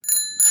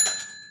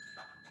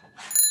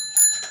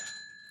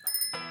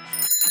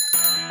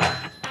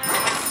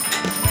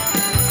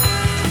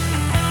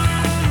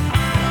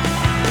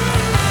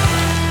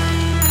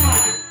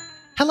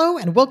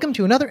and welcome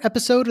to another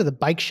episode of The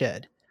Bike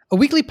Shed, a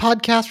weekly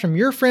podcast from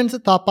your friends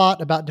at Thoughtbot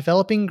about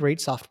developing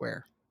great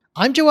software.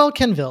 I'm Joel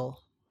Kenville.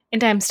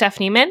 And I'm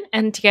Stephanie Min,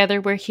 and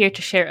together we're here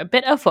to share a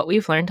bit of what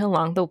we've learned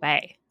along the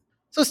way.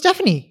 So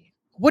Stephanie,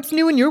 what's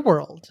new in your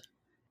world?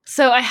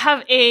 So I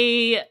have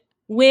a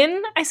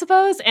win, I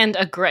suppose, and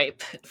a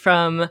gripe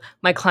from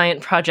my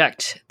client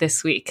project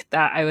this week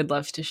that I would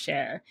love to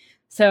share.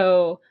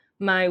 So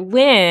my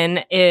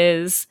win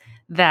is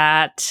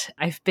that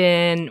I've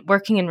been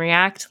working in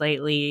React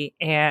lately,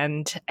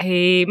 and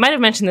I might have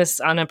mentioned this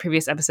on a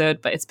previous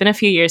episode, but it's been a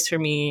few years for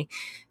me.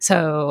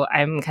 So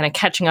I'm kind of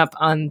catching up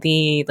on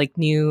the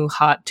new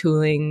hot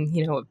tooling,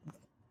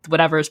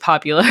 whatever is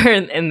popular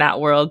in that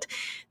world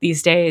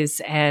these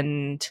days.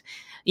 And,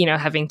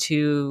 having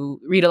to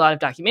read a lot of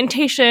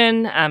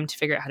documentation to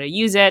figure out how to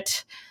use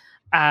it.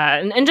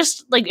 And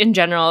just in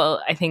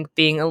general, I think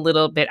being a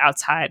little bit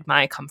outside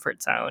my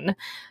comfort zone.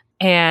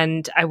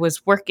 And I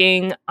was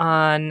working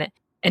on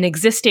an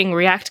existing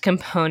React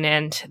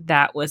component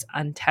that was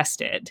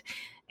untested.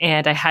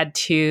 And I had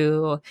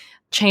to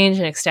change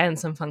and extend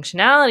some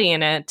functionality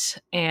in it.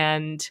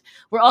 And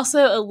we're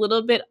also a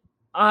little bit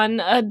on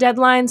a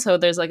deadline. So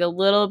there's a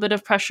little bit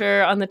of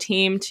pressure on the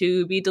team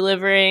to be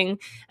delivering.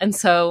 And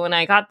so when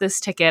I got this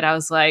ticket, I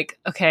was like,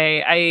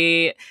 okay,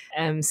 I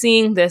am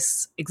seeing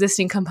this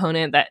existing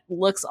component that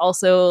looks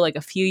also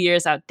a few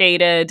years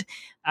outdated.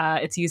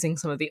 It's using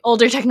some of the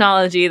older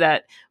technology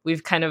that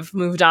we've kind of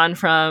moved on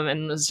from,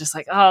 and was just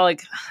I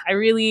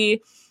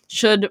really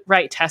should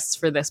write tests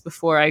for this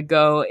before I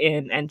go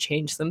in and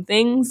change some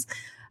things,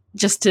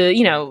 just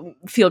to,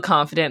 feel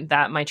confident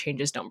that my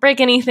changes don't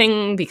break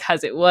anything,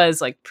 because it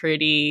was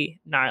pretty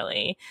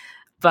gnarly.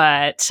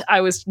 But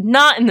I was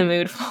not in the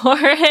mood for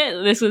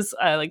it. This was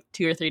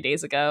 2 or 3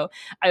 days ago.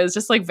 I was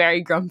just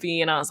very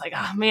grumpy, and I was like,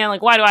 oh man,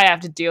 why do I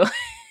have to do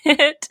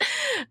it?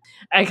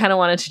 I kind of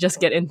wanted to just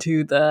get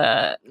into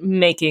the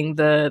making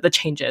the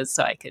changes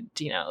so I could,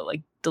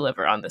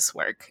 deliver on this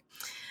work.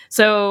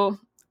 So,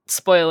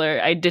 spoiler,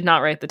 I did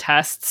not write the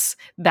tests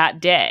that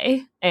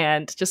day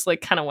and just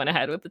kind of went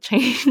ahead with the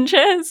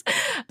changes.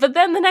 But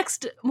then the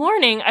next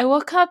morning I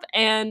woke up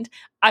and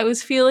I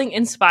was feeling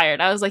inspired.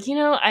 I was like,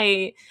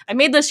 I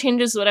made those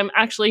changes, but I'm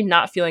actually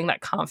not feeling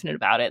that confident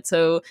about it.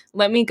 So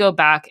let me go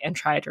back and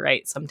try to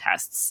write some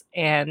tests.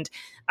 And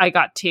I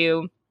got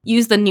to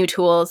use the new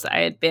tools I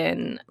had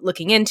been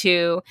looking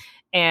into.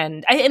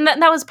 And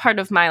that was part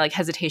of my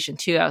hesitation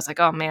too. I was like,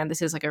 oh man,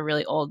 this is a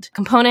really old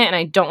component, and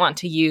I don't want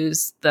to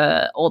use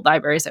the old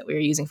libraries that we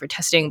were using for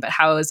testing, but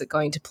how is it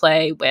going to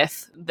play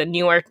with the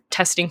newer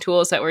testing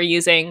tools that we're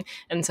using?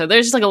 And so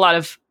there's just a lot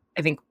of,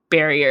 I think,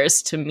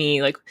 barriers to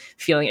me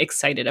feeling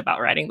excited about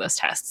writing those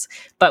tests.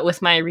 But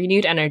with my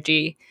renewed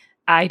energy,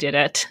 I did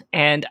it,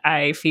 and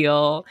I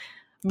feel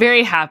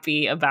very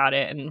happy about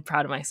it and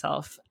proud of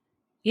myself.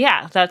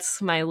 Yeah,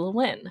 that's my little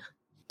win.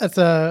 That's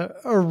a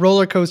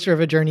roller coaster of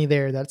a journey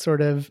there. That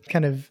sort of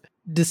kind of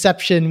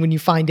deception when you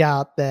find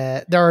out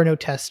that there are no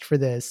tests for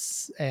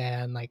this,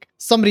 and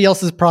somebody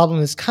else's problem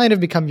has kind of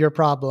become your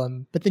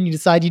problem, but then you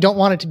decide you don't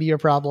want it to be your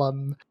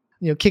problem.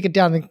 Kick it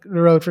down the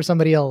road for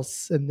somebody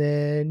else, and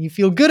then you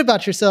feel good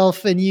about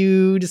yourself and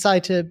you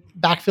decide to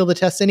backfill the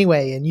tests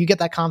anyway, and you get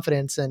that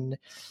confidence, and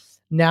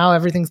now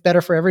everything's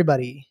better for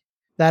everybody.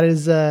 That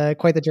is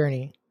quite the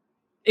journey.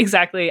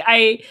 Exactly.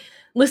 I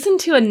listened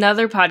to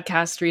another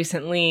podcast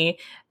recently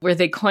where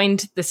they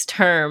coined this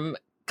term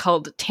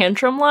called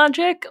tantrum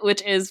logic,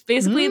 which is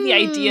basically the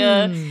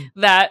idea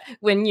that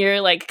when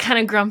you're kind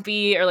of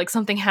grumpy or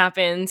something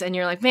happens and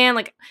you're like, man,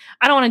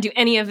 I don't want to do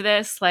any of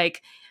this.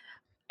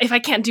 If I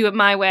can't do it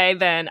my way,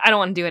 then I don't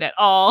want to do it at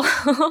all.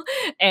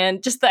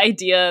 And just the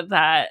idea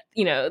that,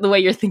 the way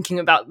you're thinking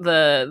about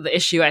the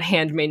issue at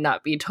hand may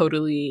not be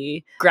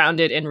totally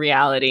grounded in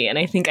reality. And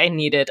I think I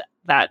needed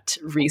that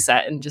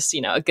reset and just,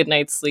 a good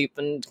night's sleep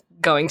and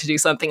going to do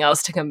something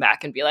else to come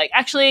back and be like,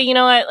 actually, you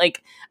know what?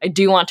 I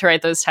do want to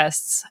write those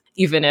tests,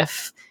 even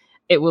if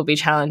it will be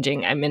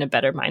challenging. I'm in a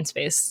better mind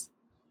space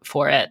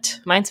for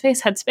it.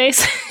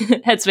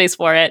 Headspace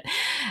for it.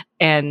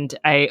 And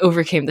I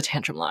overcame the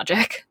tantrum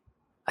logic.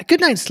 A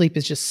good night's sleep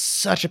is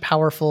just such a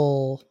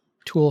powerful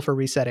tool for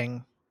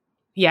resetting.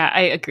 Yeah,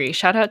 I agree.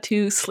 Shout out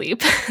to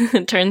sleep.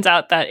 It turns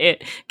out that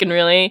it can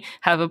really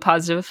have a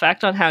positive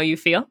effect on how you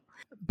feel.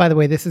 By the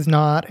way, this is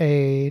not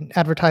an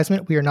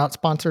advertisement. We are not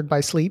sponsored by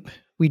Sleep.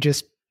 We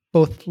just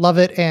both love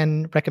it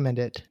and recommend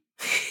it.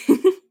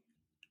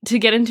 To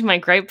get into my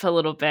gripe a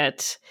little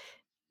bit,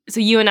 so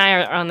you and I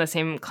are on the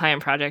same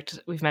client project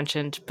we've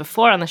mentioned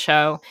before on the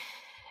show.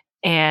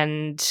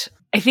 And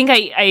I think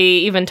I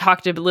even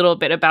talked a little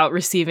bit about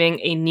receiving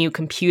a new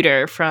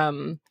computer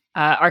from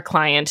our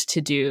client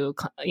to do,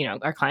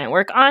 our client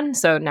work on.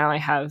 So now I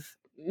have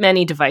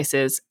many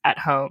devices at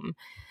home.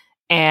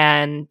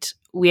 And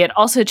we had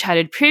also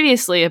chatted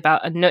previously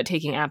about a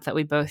note-taking app that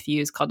we both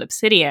use called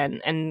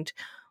Obsidian. And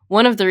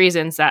one of the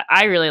reasons that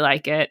I really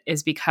like it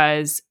is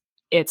because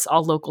it's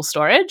all local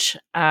storage.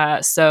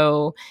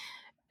 So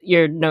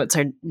your notes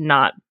are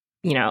not,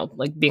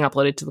 being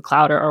uploaded to the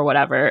cloud or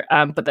whatever.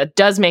 But that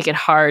does make it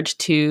hard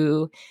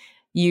to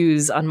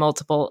use on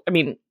multiple, I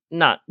mean,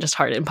 not just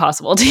hard,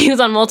 impossible to use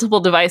on multiple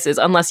devices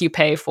unless you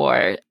pay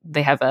for,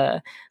 they have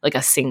a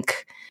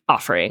sync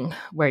offering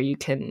where you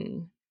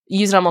can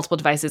use it on multiple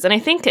devices. And I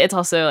think it's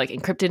also like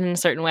encrypted in a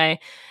certain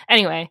way.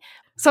 Anyway,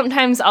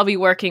 sometimes I'll be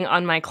working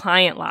on my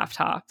client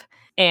laptop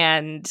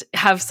and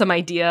have some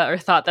idea or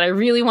thought that I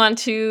really want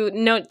to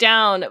note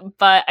down,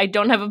 but I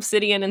don't have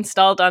Obsidian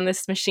installed on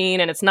this machine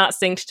and it's not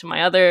synced to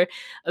my other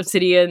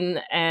Obsidian.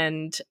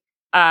 And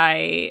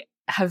I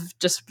have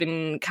just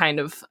been kind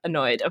of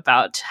annoyed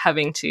about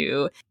having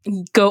to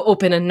go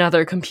open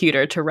another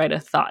computer to write a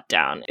thought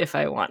down if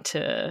I want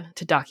to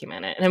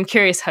document it. And I'm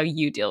curious how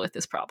you deal with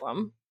this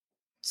problem.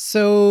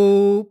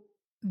 So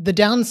the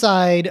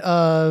downside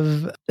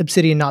of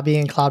Obsidian not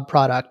being a cloud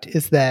product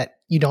is that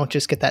you don't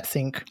just get that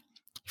sync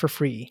for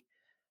free.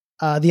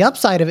 The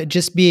upside of it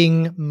just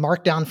being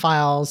markdown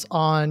files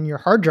on your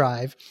hard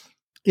drive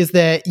is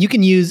that you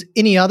can use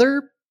any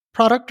other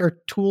product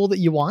or tool that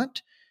you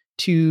want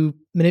to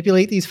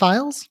manipulate these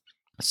files.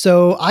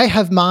 So I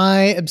have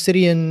my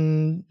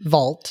Obsidian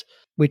Vault,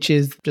 which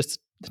is just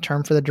the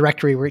term for the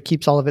directory where it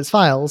keeps all of its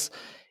files,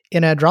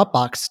 in a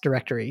Dropbox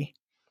directory.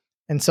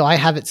 And so I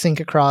have it sync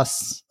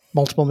across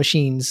multiple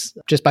machines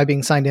just by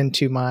being signed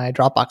into my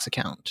Dropbox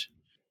account.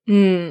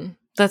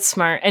 That's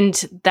smart.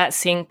 And that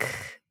sync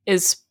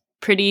is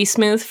pretty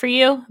smooth for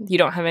you? You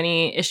don't have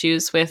any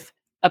issues with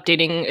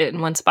updating it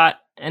in one spot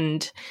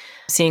and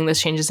seeing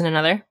those changes in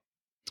another?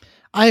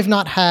 I have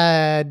not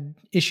had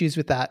issues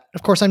with that.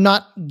 Of course, I'm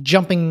not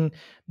jumping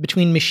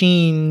between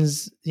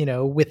machines,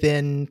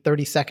 within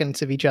 30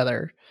 seconds of each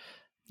other.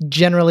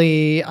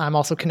 Generally, I'm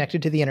also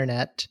connected to the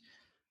internet.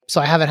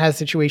 So I haven't had a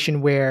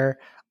situation where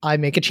I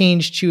make a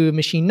change to a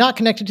machine not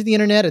connected to the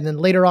internet, and then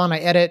later on I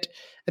edit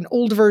an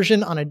old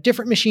version on a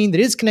different machine that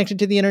is connected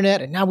to the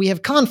internet, and now we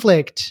have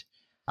conflict.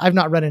 I've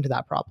not run into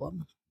that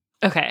problem.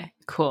 Okay,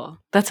 cool.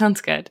 That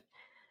sounds good.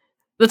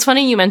 That's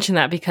funny you mentioned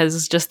that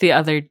because just the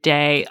other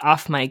day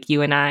off mic,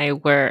 you and I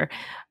were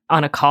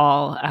on a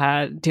call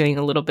doing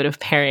a little bit of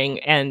pairing,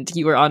 and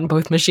you were on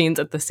both machines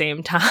at the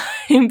same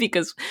time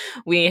because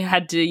we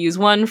had to use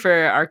one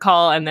for our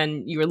call and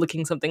then you were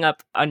looking something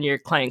up on your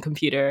client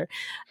computer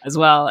as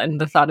well. And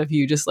the thought of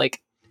you just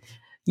like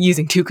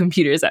using two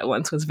computers at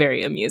once was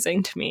very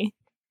amusing to me.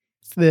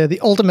 It's the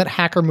ultimate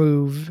hacker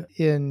move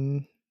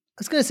I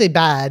was going to say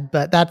bad,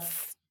 but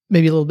that's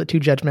maybe a little bit too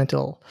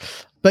judgmental.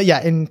 But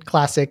yeah, in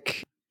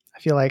classic, I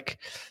feel like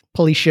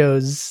police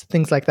shows,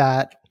 things like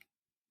that.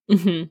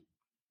 Mm-hmm.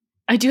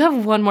 I do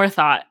have one more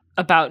thought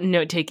about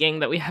note-taking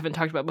that we haven't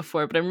talked about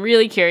before, but I'm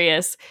really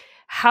curious.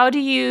 How do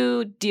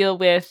you deal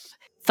with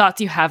thoughts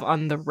you have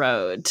on the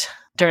road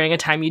during a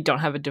time you don't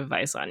have a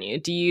device on you?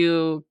 Do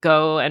you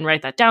go and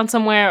write that down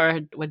somewhere, or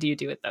what do you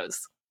do with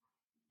those?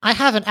 I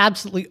have an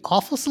absolutely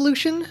awful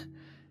solution,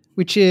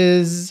 which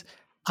is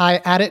I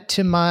add it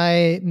to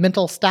my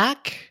mental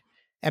stack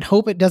and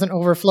hope it doesn't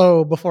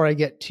overflow before I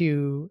get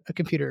to a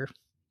computer.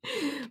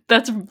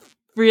 That's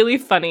really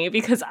funny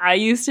because I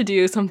used to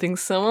do something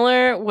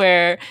similar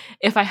where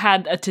if I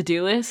had a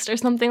to-do list or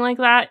something like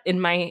that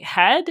in my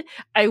head,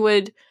 I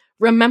would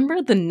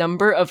remember the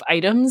number of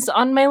items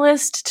on my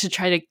list to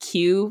try to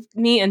cue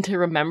me into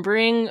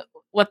remembering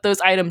what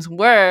those items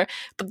were.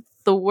 But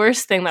the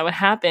worst thing that would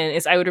happen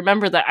is I would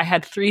remember that I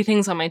had 3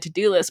 things on my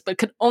to-do list, but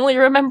could only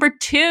remember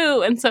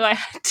 2. And so I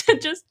had to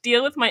just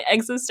deal with my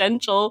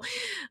existential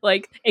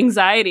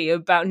anxiety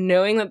about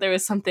knowing that there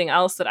was something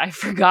else that I'd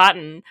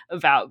forgotten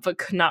about, but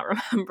could not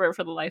remember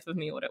for the life of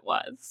me what it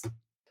was.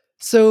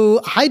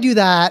 So I do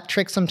that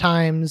trick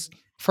sometimes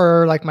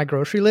for my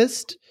grocery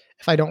list.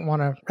 If I don't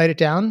want to write it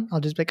down, I'll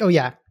just be like, oh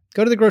yeah,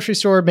 go to the grocery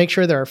store, make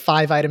sure there are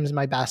 5 items in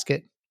my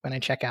basket when I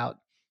check out.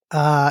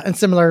 And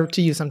similar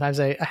to you, sometimes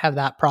I have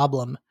that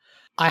problem.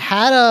 I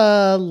had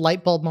a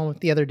light bulb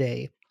moment the other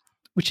day,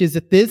 which is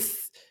that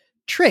this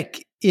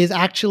trick is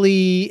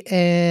actually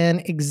an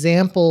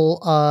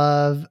example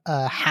of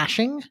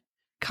hashing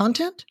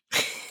content.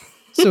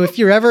 So if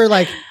you're ever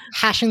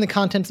hashing the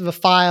contents of a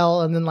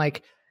file and then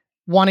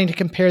wanting to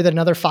compare that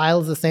another file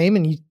is the same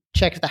and you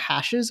check if the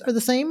hashes are the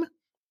same,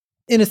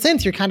 in a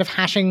sense, you're kind of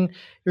hashing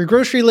your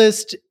grocery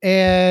list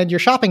and your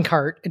shopping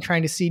cart and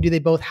trying to see, do they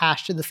both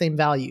hash to the same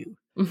value?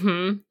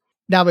 Mm-hmm.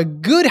 Now, a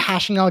good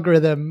hashing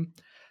algorithm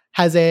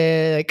has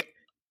a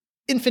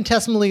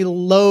infinitesimally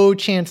low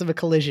chance of a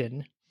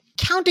collision.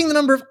 Counting the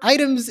number of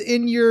items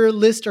in your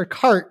list or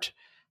cart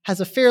has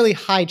a fairly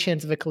high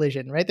chance of a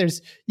collision, right?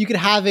 You could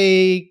have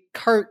a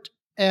cart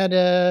and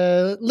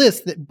a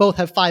list that both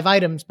have 5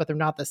 items, but they're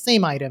not the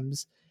same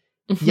items.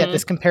 Mm-hmm. Yet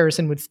this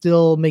comparison would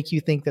still make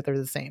you think that they're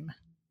the same.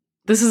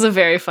 This is a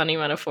very funny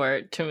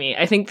metaphor to me.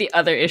 I think the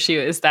other issue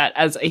is that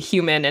as a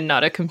human and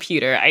not a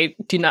computer, I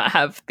do not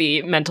have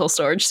the mental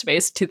storage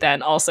space to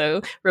then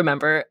also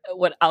remember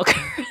what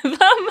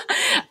algorithm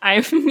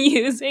I'm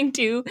using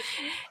to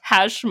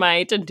hash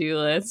my to-do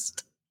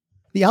list.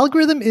 The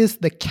algorithm is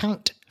the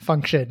count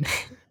function.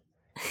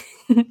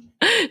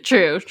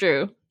 True.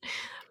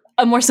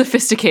 A more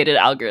sophisticated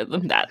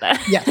algorithm that.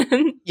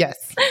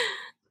 Yes.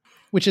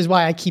 Which is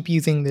why I keep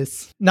using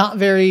this not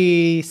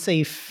very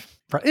safe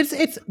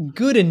It's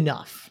good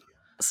enough.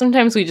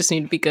 Sometimes we just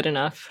need to be good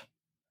enough.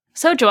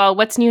 So, Joel,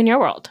 what's new in your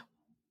world?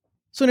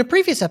 So in a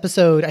previous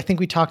episode, I think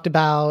we talked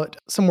about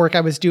some work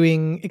I was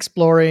doing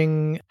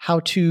exploring how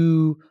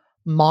to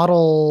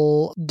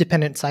model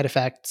dependent side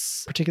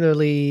effects,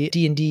 particularly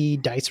D&D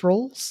dice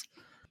rolls.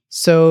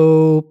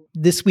 So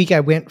this week I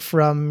went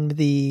from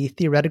the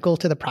theoretical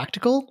to the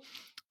practical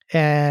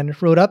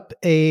and wrote up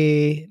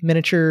a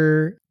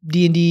miniature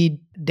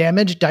D&D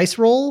damage dice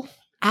roll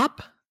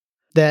app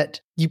that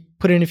you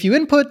put in a few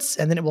inputs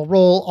and then it will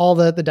roll all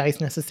the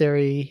dice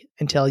necessary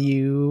and tell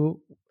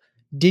you,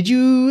 did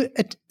you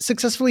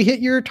successfully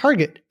hit your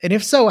target? And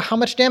if so, how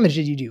much damage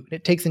did you do?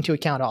 It takes into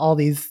account all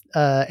these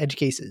edge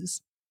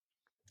cases.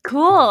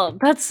 Cool.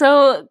 That's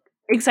so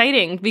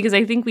exciting because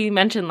I think we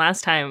mentioned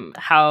last time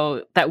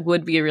how that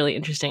would be a really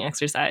interesting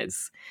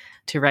exercise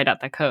to write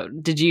out that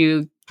code. Did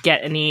you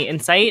get any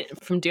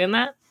insight from doing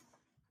that?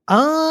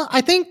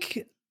 I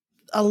think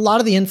a lot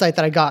of the insight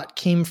that I got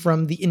came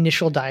from the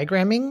initial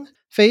diagramming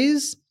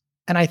phase.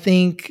 And I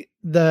think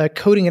the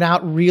coding it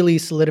out really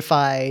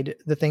solidified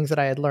the things that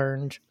I had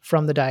learned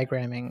from the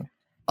diagramming.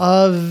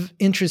 Of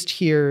interest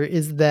here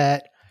is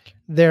that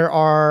there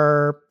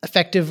are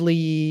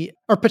effectively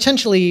or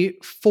potentially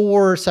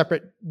 4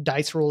 separate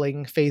dice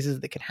rolling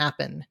phases that can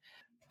happen.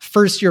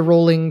 First, you're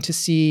rolling to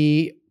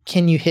see,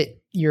 can you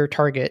hit your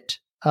target?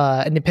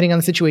 And depending on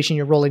the situation,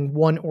 you're rolling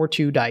 1 or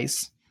 2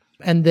 dice.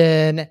 And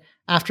then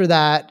after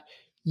that,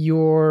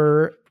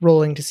 you're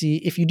rolling to see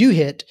if you do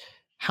hit,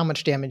 how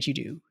much damage you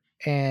do.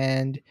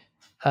 And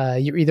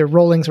you're either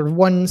rolling sort of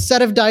 1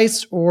 set of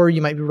dice, or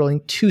you might be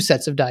rolling 2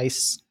 sets of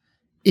dice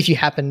if you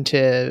happen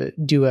to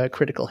do a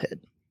critical hit.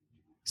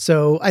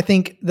 So I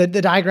think the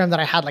diagram that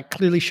I had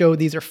clearly showed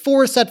these are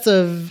 4 sets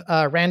of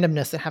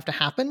randomness that have to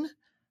happen,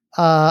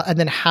 and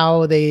then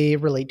how they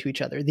relate to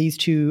each other. These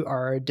 2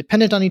 are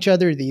dependent on each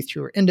other. These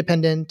 2 are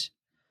independent.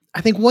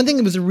 I think one thing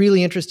that was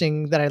really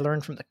interesting that I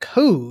learned from the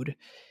code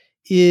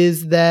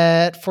is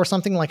that for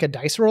something like a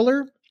dice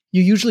roller,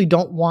 you usually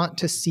don't want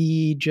to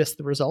see just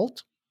the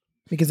result.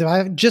 Because if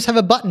I just have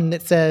a button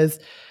that says,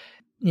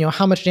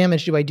 how much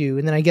damage do I do?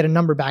 And then I get a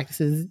number back that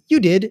says, you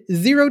did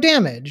 0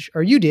 damage,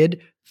 or you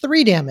did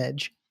 3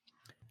 damage.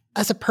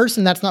 As a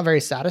person, that's not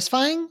very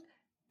satisfying.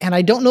 And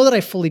I don't know that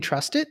I fully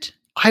trust it.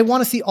 I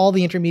want to see all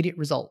the intermediate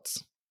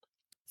results.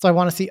 So I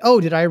want to see,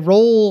 did I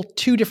roll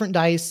 2 different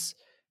dice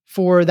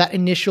for that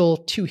initial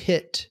 2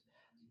 hit?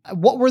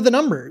 What were the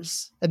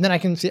numbers? And then I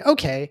can say,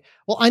 okay,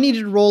 well, I needed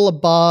to roll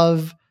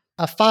above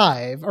a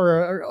 5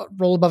 or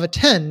roll above a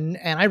 10.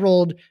 And I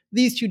rolled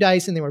these 2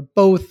 dice and they were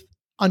both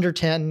under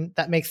 10.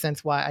 That makes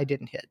sense why I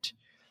didn't hit.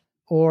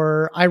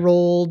 Or I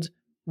rolled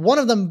one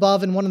of them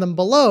above and one of them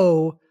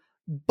below,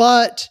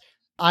 but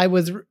I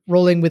was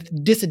rolling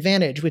with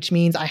disadvantage, which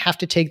means I have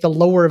to take the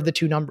lower of the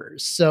 2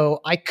 numbers.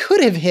 So I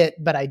could have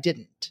hit, but I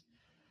didn't.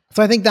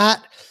 So I think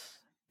that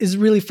is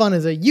really fun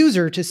as a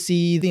user to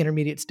see the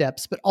intermediate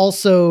steps, but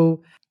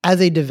also as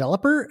a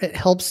developer, it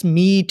helps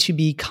me to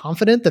be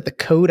confident that the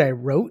code I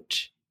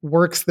wrote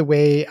works the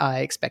way I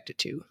expect it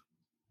to.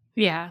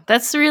 Yeah,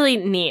 that's really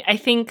neat. I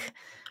think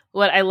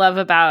what I love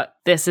about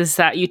this is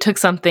that you took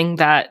something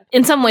that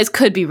in some ways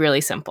could be really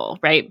simple,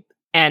 right?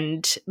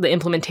 And the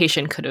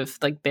implementation could have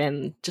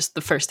been just the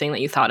first thing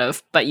that you thought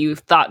of, but you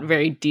thought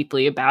very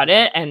deeply about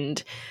it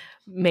and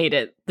made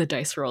it the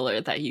dice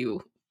roller that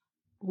you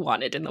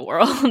wanted in the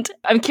world.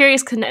 I'm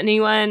curious, can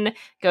anyone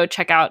go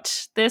check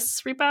out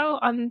this repo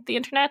on the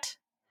internet?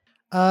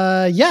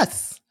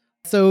 Yes.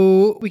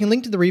 So we can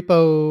link to the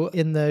repo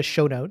in the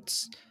show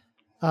notes.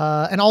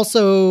 And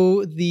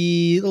also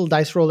the little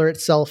dice roller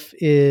itself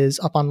is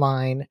up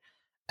online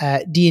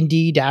at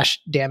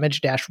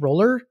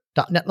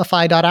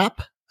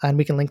dnd-damage-roller.netlify.app. And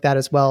we can link that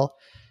as well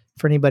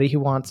for anybody who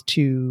wants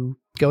to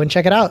go and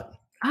check it out.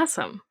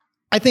 Awesome.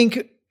 I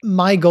think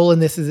my goal in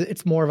this is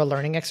it's more of a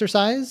learning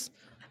exercise.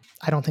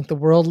 I don't think the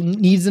world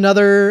needs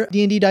another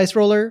D&D dice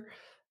roller.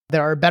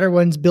 There are better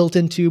ones built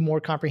into more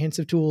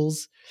comprehensive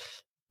tools.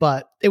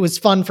 But it was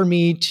fun for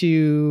me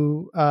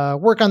to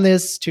work on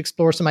this, to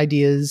explore some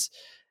ideas,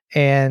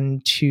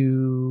 and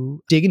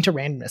to dig into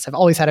randomness. I've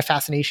always had a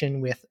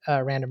fascination with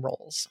random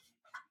rolls.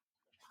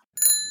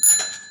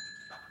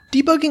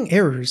 Debugging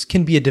errors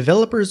can be a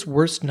developer's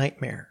worst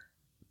nightmare,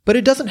 but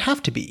it doesn't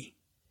have to be.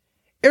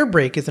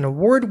 Airbrake is an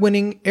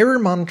award-winning error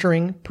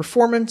monitoring,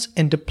 performance,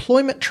 and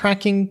deployment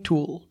tracking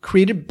tool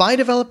created by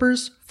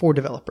developers for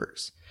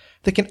developers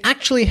that can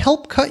actually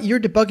help cut your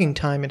debugging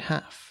time in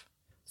half.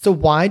 So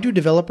why do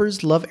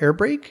developers love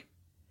Airbrake?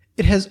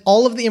 It has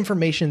all of the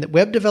information that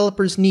web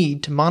developers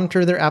need to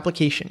monitor their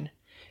application,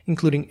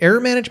 including error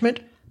management,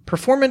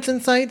 performance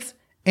insights,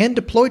 and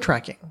deploy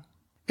tracking.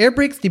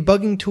 Airbrake's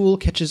debugging tool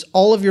catches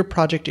all of your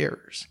project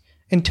errors,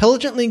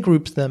 intelligently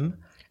groups them,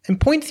 and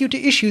points you to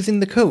issues in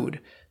the code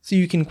so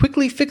you can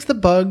quickly fix the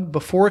bug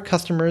before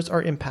customers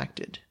are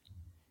impacted.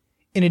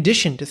 In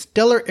addition to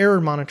stellar error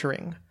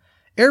monitoring,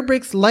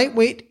 Airbrake's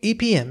lightweight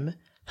APM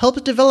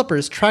helps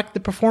developers track the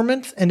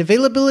performance and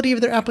availability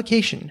of their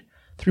application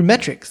through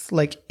metrics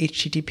like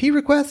HTTP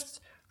requests,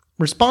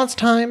 response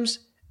times,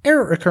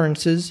 error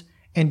occurrences,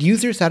 and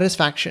user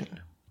satisfaction.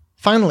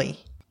 Finally,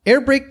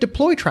 Airbrake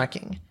deploy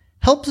tracking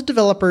helps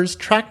developers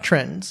track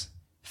trends,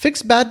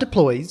 fix bad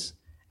deploys,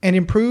 and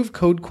improve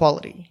code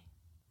quality.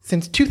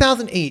 Since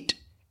 2008,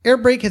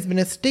 Airbrake has been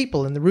a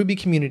staple in the Ruby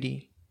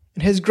community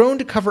and has grown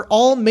to cover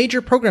all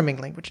major programming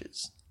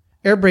languages.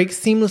 Airbrake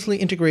seamlessly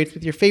integrates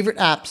with your favorite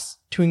apps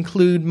to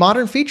include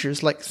modern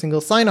features like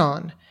single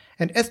sign-on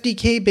and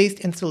SDK-based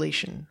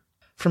installation.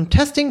 From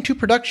testing to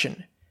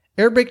production,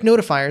 Airbrake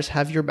notifiers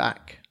have your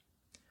back.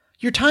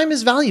 Your time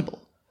is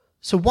valuable,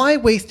 so why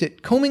waste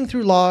it combing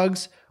through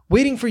logs,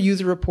 waiting for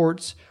user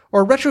reports,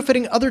 or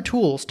retrofitting other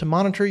tools to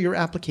monitor your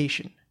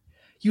application?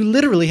 You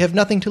literally have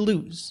nothing to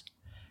lose.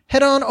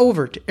 Head on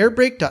over to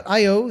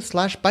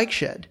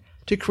airbrake.io/bikeshed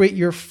to create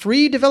your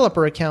free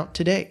developer account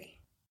today.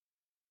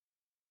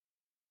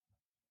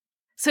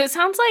 So it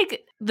sounds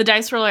like the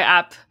Dice Roller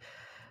app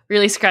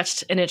really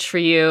scratched an itch for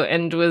you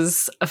and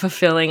was a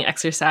fulfilling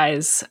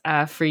exercise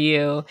for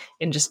you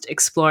in just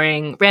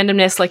exploring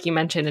randomness, like you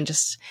mentioned, and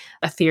just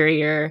a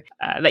theory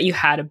that you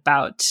had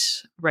about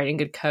writing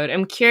good code.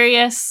 I'm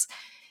curious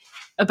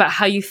about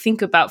how you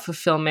think about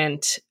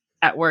fulfillment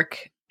at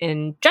work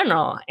in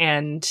general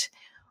and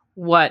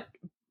what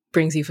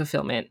brings you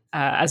fulfillment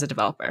as a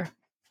developer.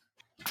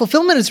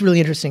 Fulfillment is really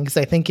interesting because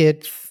I think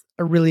it's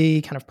a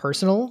really kind of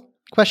personal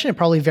question. It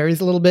probably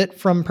varies a little bit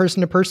from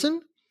person to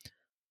person.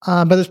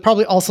 But there's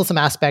probably also some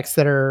aspects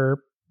that are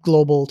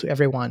global to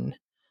everyone.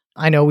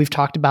 I know we've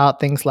talked about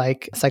things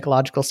like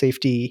psychological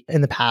safety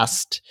in the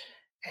past.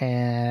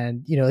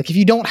 And, like if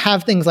you don't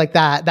have things like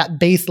that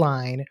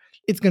baseline,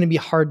 it's going to be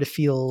hard to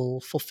feel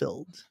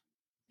fulfilled.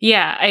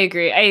 Yeah, I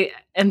agree. I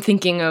am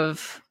thinking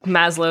of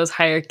Maslow's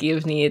hierarchy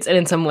of needs. And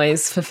in some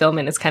ways,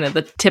 fulfillment is kind of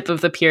the tip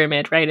of the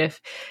pyramid, right?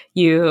 If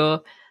you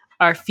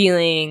are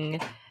feeling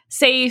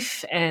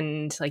safe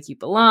and like you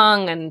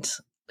belong and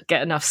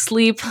get enough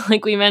sleep,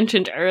 like we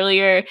mentioned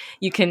earlier,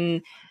 you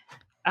can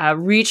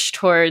reach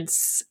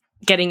towards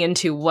getting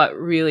into what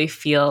really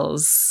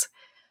feels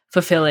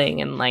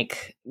fulfilling and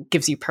like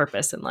gives you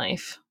purpose in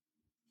life.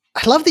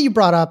 I love that you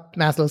brought up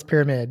Maslow's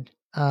pyramid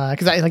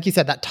because like you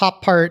said, that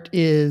top part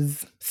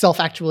is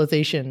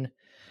self-actualization.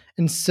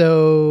 And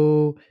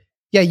so,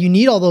 yeah, you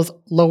need all those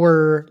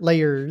lower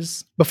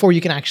layers before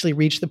you can actually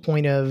reach the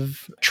point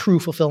of true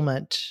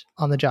fulfillment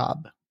on the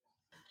job.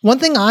 One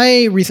thing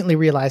I recently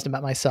realized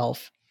about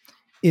myself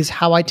is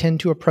how I tend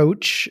to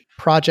approach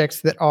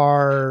projects that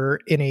are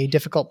in a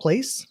difficult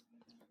place.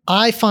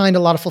 I find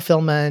a lot of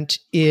fulfillment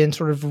in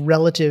sort of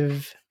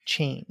relative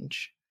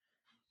change.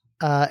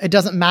 It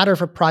doesn't matter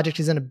if a project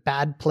is in a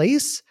bad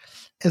place,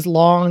 as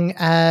long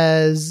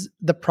as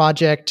the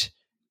project,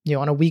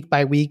 on a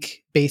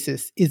week-by-week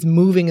basis is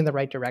moving in the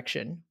right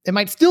direction. It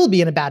might still be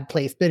in a bad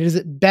place, but is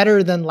it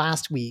better than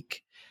last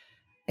week?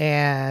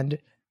 And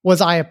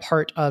was I a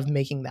part of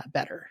making that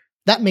better?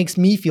 That makes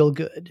me feel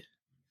good.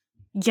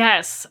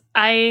 Yes,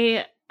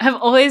 I have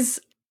always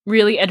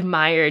really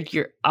admired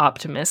your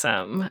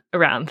optimism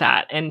around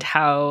that and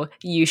how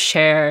you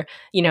share,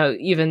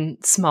 even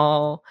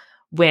small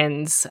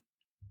wins.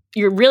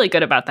 You're really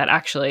good about that,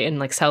 actually, and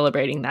like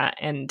celebrating that.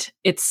 And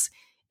it's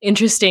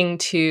interesting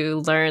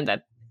to learn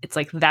that it's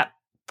like that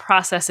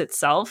process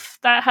itself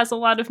that has a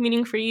lot of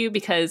meaning for you,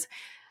 because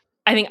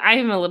I think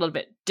I'm a little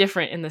bit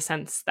different in the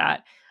sense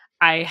that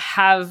I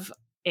have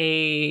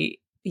a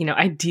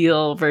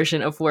ideal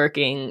version of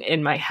working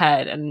in my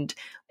head. And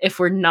if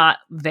we're not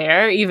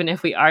there, even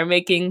if we are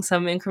making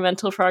some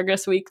incremental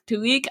progress week to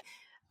week,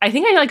 I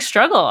think I like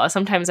struggle.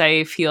 Sometimes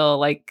I feel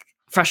like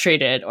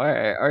frustrated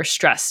or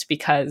stressed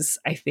because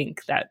I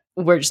think that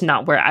we're just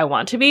not where I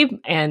want to be.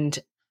 And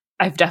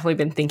I've definitely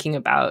been thinking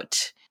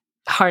about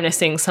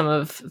harnessing some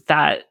of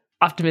that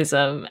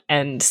optimism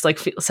and like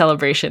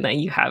celebration that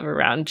you have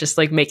around just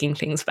like making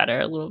things better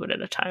a little bit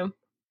at a time.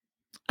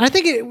 I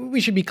think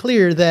we should be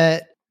clear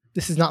that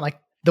this is not like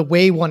the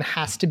way one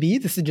has to be.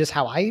 This is just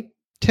how I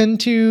tend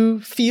to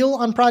feel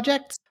on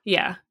projects.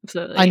 Yeah,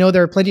 absolutely. I know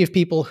there are plenty of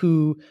people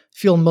who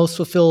feel most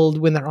fulfilled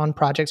when they're on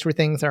projects where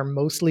things are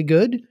mostly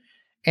good.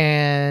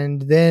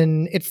 And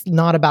then it's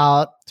not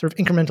about sort of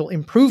incremental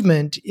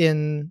improvement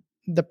in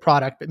the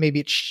product, but maybe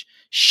it's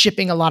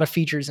shipping a lot of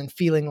features and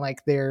feeling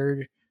like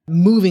they're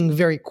moving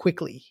very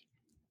quickly.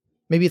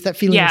 Maybe it's that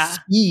feeling of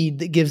speed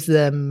that gives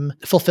them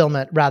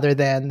fulfillment rather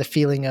than the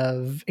feeling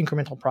of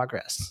incremental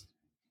progress.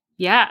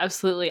 Yeah,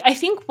 absolutely. I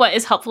think what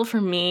is helpful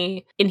for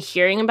me in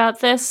hearing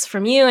about this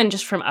from you and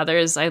just from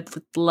others, I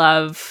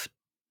love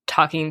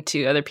talking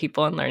to other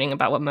people and learning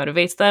about what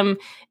motivates them,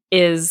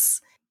 is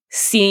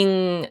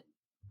seeing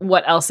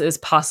what else is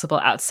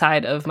possible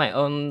outside of my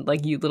own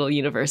like little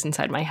universe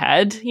inside my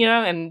head,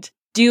 and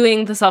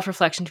doing the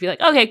self-reflection to be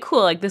like, okay,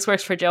 cool, like this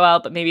works for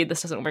Joelle, but maybe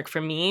this doesn't work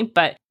for me.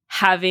 But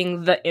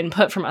having the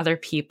input from other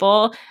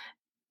people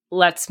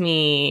lets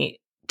me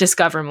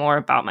discover more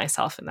about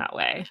myself in that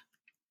way.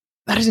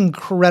 That is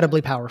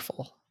incredibly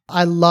powerful.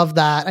 I love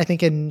that. I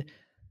think in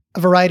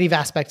a variety of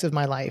aspects of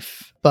my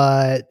life,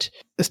 but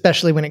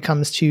especially when it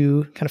comes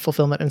to kind of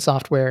fulfillment in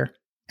software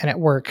and at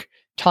work,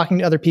 talking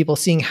to other people,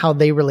 seeing how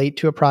they relate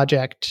to a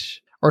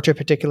project or to a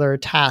particular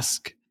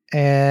task.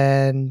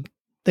 And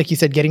like you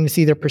said, getting to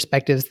see their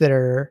perspectives that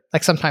are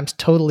like sometimes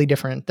totally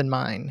different than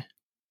mine.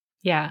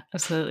 Yeah,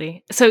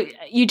 absolutely. So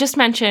you just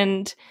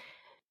mentioned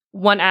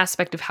one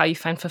aspect of how you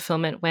find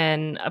fulfillment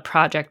when a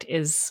project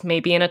is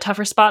maybe in a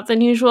tougher spot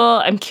than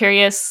usual. I'm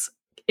curious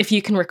if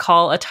you can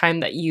recall a time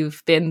that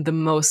you've been the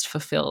most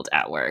fulfilled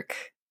at work.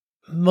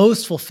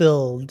 Most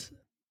fulfilled.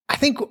 I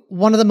think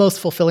one of the most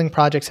fulfilling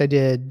projects I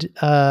did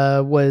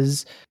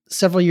was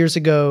several years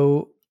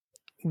ago.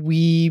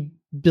 We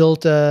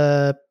built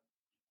a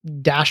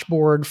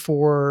dashboard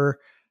for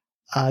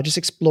just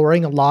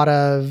exploring a lot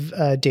of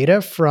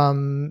data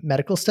from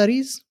medical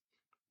studies.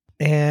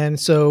 And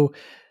so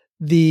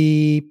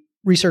the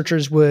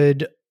researchers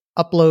would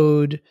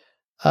upload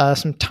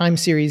some time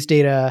series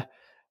data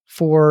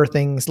for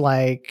things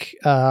like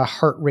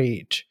heart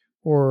rate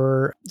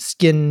or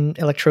skin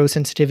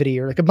electrosensitivity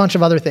or like a bunch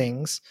of other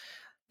things,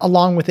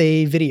 along with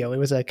a video. It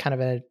was a kind of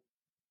an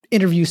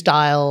interview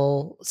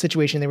style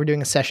situation. They were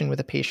doing a session with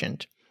a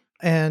patient.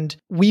 And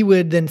we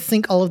would then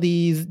sync all of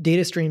these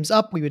data streams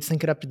up. We would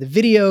sync it up to the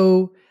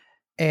video.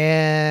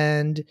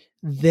 And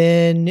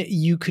then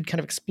you could kind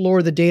of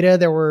explore the data.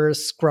 There were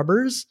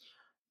scrubbers.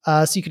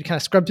 So you could kind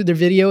of scrub through their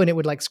video and it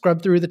would like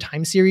scrub through the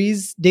time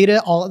series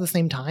data all at the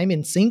same time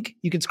in sync.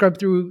 You could scrub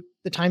through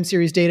the time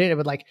series data. It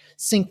would like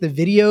sync the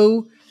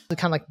video,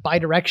 kind of like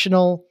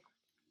bidirectional.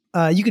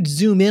 You could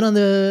zoom in on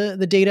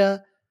the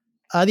data.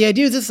 The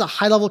idea is this is a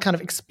high level kind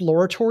of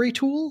exploratory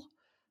tool.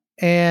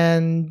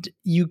 And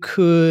you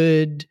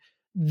could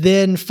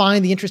then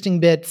find the interesting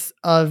bits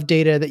of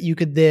data that you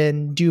could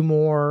then do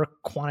more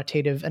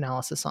quantitative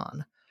analysis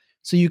on.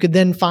 So you could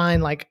then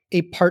find like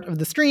a part of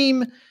the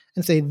stream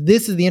and say,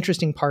 this is the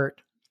interesting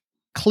part.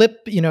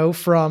 Clip,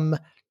 from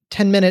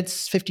 10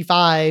 minutes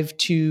 55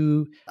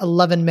 to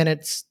 11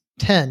 minutes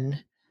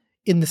 10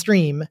 in the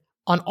stream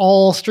on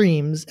all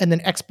streams, and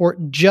then export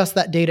just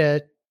that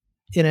data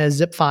in a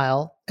zip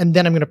file. And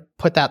then I'm going to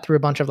put that through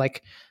a bunch of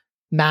like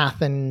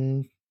math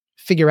and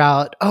figure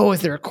out,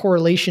 is there a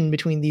correlation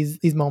between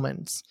these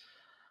moments?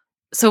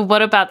 So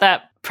what about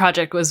that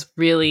project was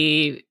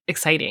really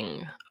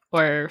exciting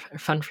or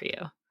fun for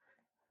you?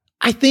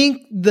 I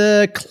think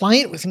the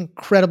client was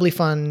incredibly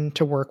fun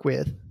to work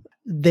with.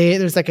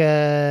 There's like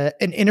an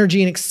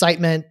energy and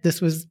excitement.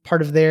 This was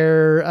part of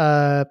their,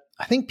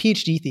 I think,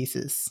 PhD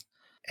thesis.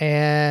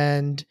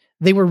 And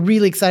they were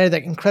really excited,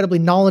 like incredibly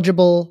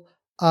knowledgeable,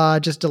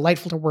 just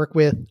delightful to work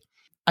with.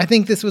 I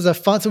think this was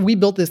so we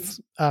built this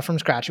from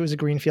scratch. It was a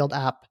greenfield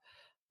app.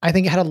 I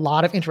think it had a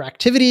lot of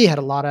interactivity, had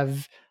a lot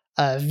of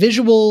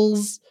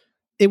visuals.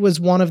 It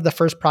was one of the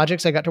first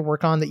projects I got to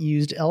work on that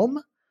used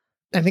Elm.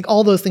 I think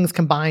all those things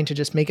combined to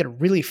just make it a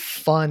really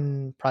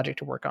fun project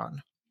to work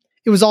on.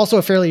 It was also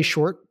a fairly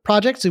short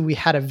project, so we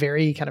had a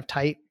very kind of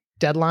tight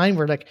deadline.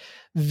 We're like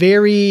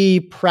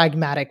very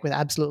pragmatic with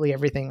absolutely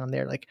everything on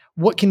there. Like,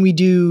 what can we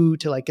do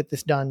to like get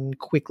this done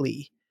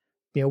quickly?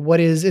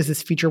 What is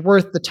this feature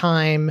worth the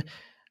time?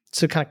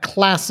 So kind of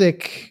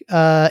classic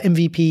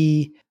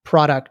MVP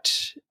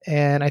product.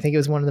 And I think it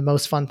was one of the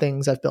most fun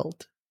things I've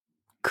built.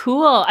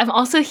 Cool. I'm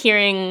also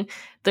hearing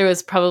there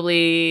was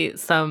probably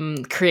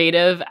some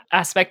creative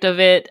aspect of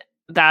it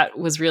that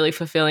was really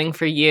fulfilling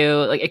for you,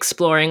 like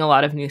exploring a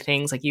lot of new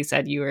things. Like you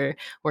said, you were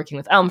working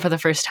with Elm for the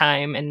first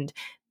time, and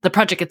the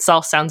project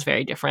itself sounds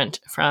very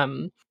different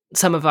from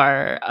some of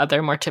our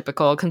other more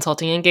typical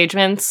consulting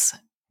engagements.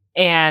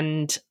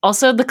 And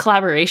also the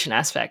collaboration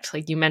aspect,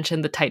 like you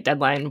mentioned the tight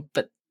deadline,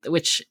 but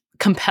which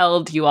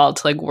compelled you all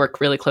to like work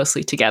really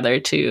closely together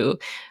to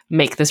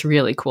make this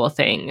really cool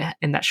thing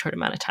in that short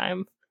amount of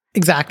time.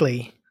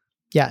 Exactly.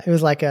 Yeah, it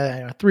was like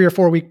a 3 or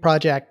 4 week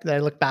project that I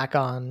look back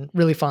on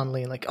really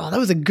fondly. Like, that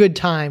was a good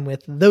time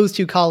with those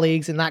two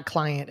colleagues and that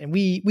client. And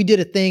we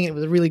did a thing and it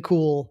was really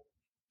cool.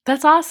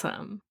 That's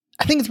awesome.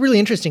 I think it's really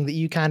interesting that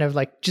you kind of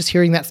like just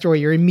hearing that story,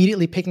 you're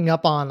immediately picking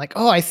up on like,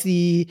 I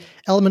see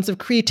elements of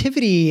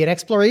creativity and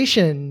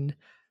exploration.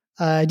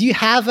 Do you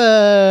have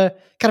a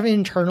kind of an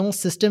internal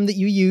system that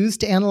you use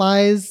to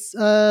analyze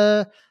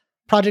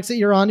projects that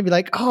you're on to be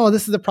like,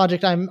 this is a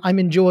project I'm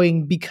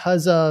enjoying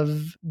because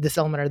of this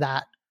element or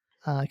that?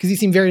 Because you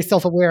seem very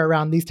self-aware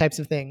around these types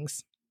of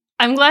things.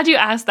 I'm glad you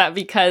asked that,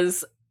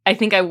 because I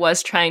think I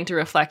was trying to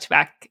reflect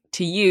back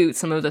to you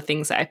some of the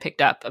things that I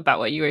picked up about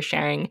what you were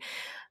sharing.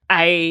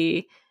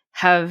 I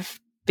have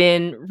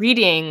been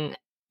reading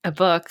a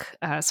book,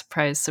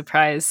 surprise,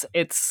 surprise.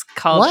 It's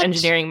called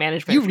Engineering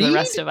Management for the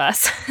Rest of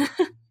Us.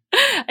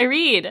 I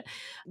read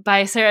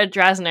by Sarah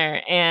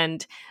Drasner,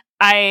 and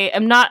I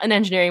am not an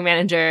engineering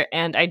manager,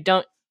 and I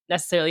don't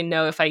necessarily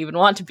know if I even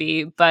want to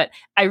be, but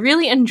I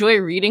really enjoy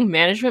reading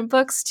management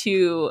books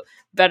to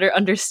better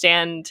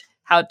understand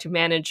how to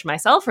manage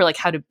myself, or like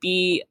how to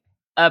be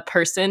a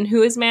person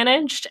who is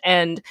managed.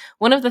 And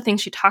one of the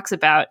things she talks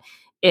about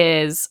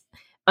is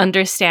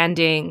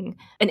understanding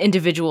an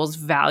individual's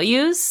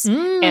values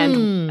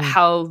and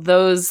how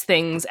those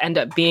things end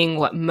up being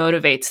what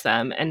motivates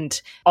them,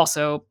 and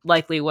also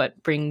likely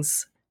what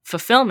brings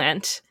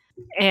fulfillment.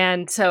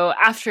 And so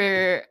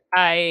after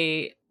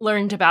I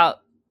learned about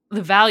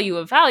the value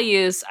of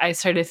values, I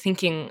started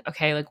thinking,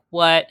 okay, like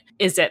what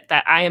is it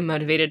that I am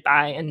motivated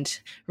by, and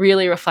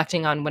really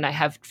reflecting on when I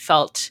have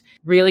felt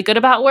really good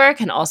about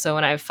work and also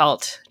when I've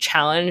felt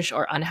challenged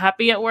or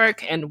unhappy at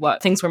work and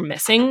what things were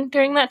missing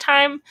during that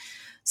time.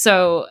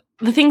 So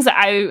the things that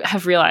I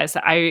have realized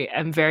that I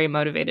am very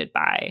motivated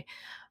by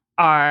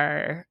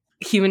are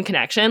human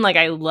connection. Like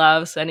I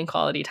love spending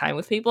quality time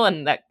with people,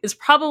 and that is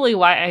probably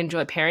why I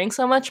enjoy pairing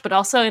so much, but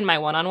also in my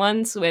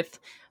one-on-ones with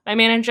my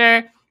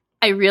manager,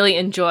 I really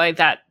enjoy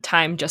that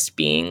time just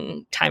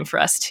being time for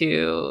us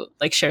to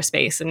like share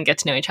space and get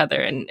to know each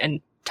other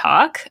and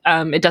talk.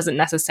 It doesn't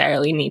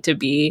necessarily need to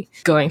be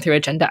going through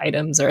agenda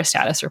items or a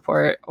status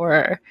report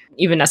or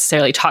even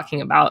necessarily talking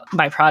about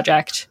my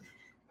project.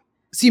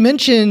 So you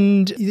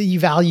mentioned that you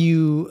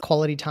value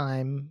quality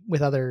time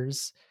with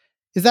others.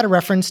 Is that a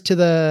reference to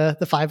the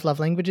 5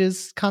 love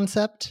languages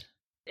concept?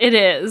 It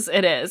is.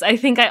 It is. I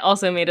think I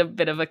also made a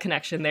bit of a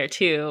connection there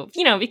too,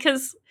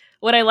 because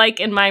what I like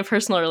in my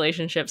personal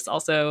relationships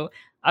also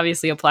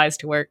obviously applies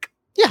to work.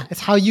 Yeah, it's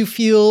how you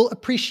feel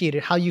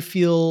appreciated, how you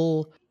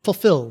feel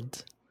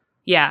fulfilled.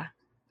 Yeah.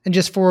 And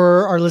just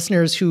for our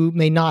listeners who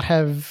may not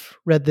have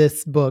read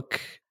this book,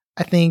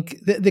 I think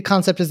the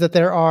concept is that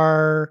there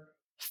are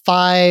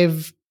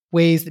 5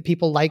 ways that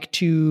people like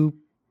to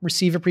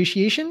receive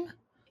appreciation.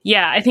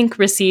 Yeah, I think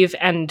receive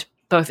and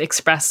both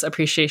express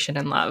appreciation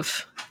and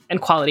love. And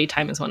quality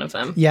time is one of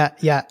them.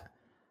 Yeah.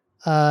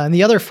 And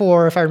the other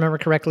 4, if I remember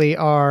correctly,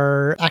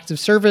 are acts of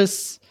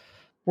service,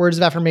 words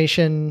of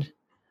affirmation,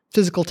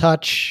 physical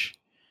touch.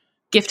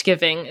 Gift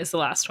giving is the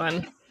last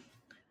one.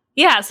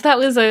 Yeah, so that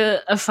was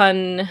a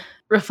fun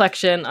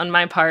reflection on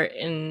my part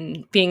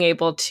in being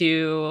able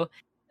to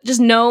just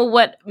know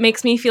what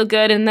makes me feel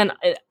good. And then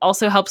it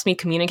also helps me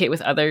communicate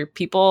with other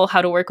people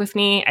how to work with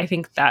me. I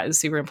think that is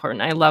super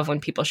important. I love when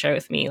people share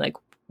with me like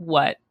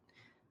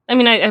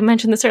I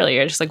mentioned this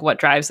earlier, just like what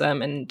drives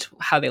them and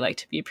how they like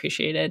to be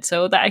appreciated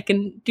so that I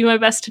can do my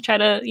best to try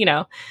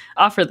to,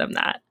 offer them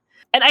that.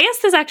 And I guess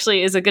this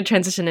actually is a good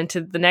transition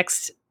into the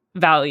next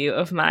value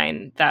of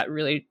mine that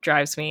really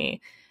drives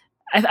me.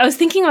 I was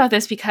thinking about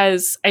this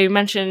because I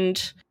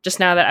mentioned just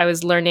now that I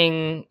was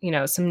learning,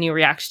 some new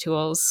React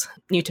tools,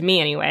 new to me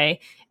anyway.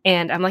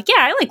 And I'm like, yeah,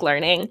 I like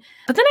learning.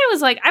 But then I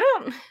was like, I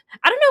don't know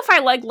if I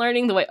like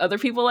learning the way other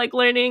people like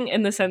learning,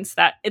 in the sense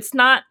that it's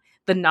not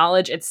the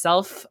knowledge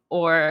itself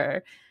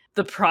or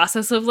the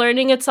process of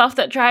learning itself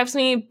that drives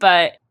me,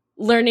 but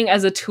learning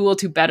as a tool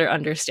to better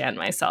understand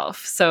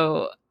myself.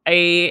 So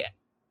I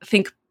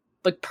think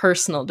like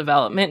personal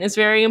development is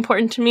very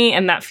important to me,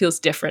 and that feels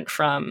different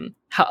from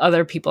how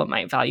other people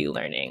might value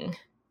learning.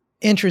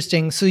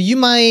 Interesting. So you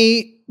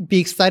might be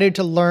excited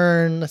to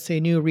learn, let's say,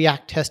 a new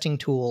React testing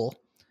tool,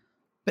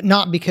 but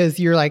not because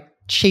you're like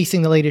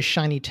chasing the latest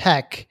shiny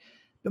tech,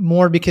 but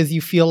more because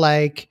you feel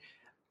like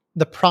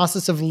the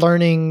process of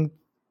learning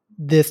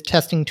this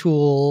testing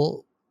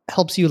tool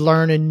helps you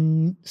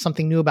learn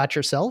something new about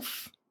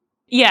yourself.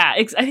 Yeah,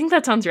 I think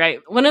that sounds right.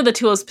 One of the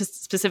tools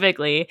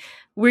specifically,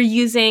 we're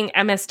using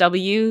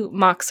MSW,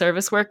 Mock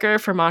Service Worker,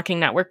 for mocking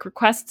network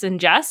requests in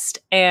Jest.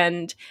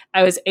 And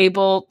I was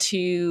able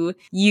to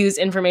use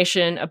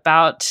information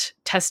about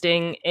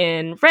testing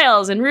in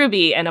Rails and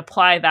Ruby and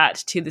apply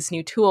that to this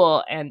new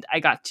tool. And I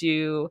got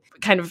to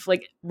kind of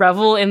like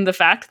revel in the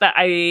fact that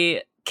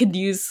I could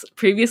use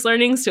previous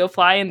learnings to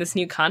apply in this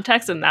new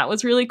context. And that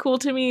was really cool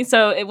to me.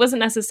 So it wasn't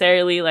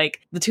necessarily like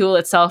the tool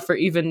itself or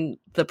even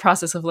the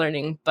process of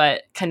learning,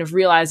 but kind of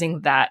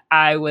realizing that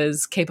I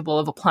was capable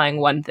of applying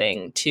one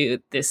thing to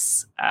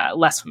this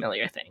less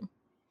familiar thing.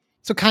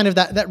 So kind of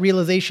that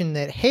realization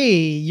that, hey,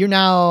 you're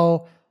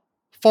now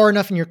far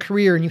enough in your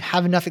career and you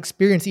have enough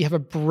experience, you have a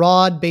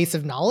broad base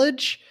of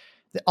knowledge,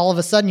 that all of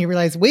a sudden you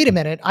realize, wait a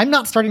minute, I'm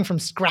not starting from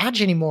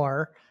scratch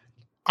anymore.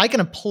 I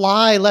can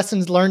apply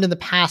lessons learned in the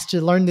past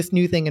to learn this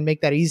new thing and make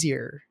that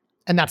easier.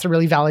 And that's a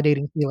really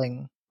validating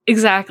feeling.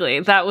 Exactly.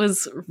 That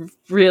was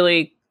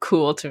really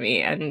cool to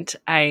me. And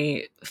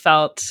I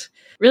felt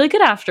really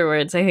good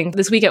afterwards. I think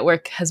this week at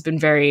work has been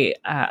very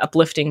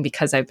uplifting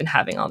because I've been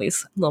having all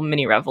these little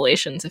mini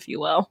revelations, if you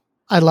will.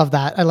 I love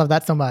that. I love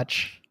that so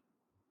much.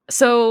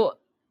 So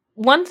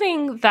one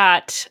thing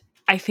that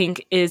I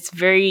think is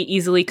very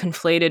easily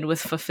conflated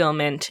with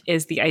fulfillment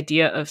is the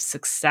idea of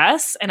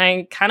success. And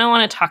I kind of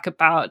want to talk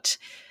about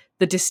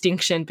the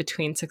distinction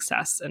between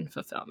success and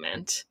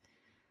fulfillment.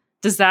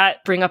 Does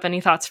that bring up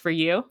any thoughts for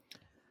you?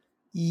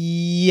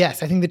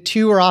 Yes, I think the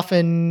two are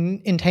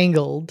often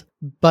entangled,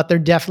 but they're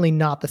definitely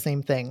not the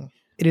same thing.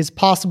 It is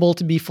possible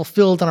to be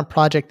fulfilled on a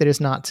project that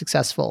is not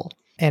successful.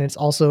 And it's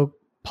also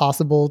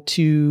possible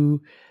to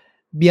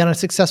be on a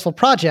successful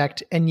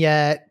project and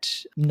yet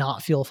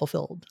not feel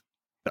fulfilled.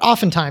 But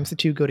oftentimes the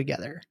two go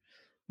together,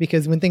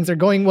 because when things are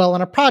going well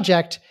on a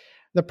project,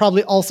 they're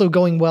probably also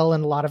going well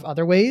in a lot of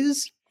other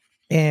ways,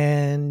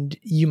 and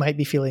you might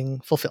be feeling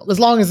fulfilled as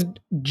long as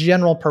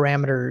general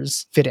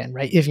parameters fit in,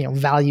 right? If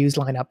values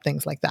line up,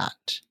 things like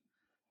that.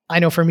 I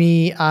know for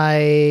me,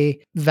 I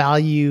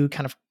value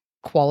kind of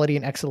quality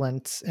and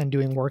excellence and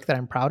doing work that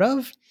I'm proud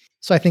of.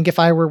 So I think if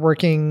I were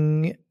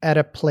working at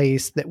a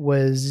place that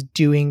was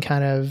doing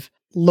kind of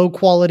low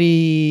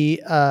quality,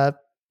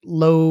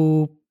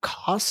 low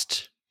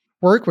cost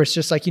work, where it's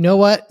just like, you know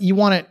what, you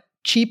want it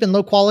cheap and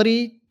low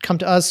quality, come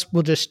to us.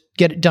 We'll just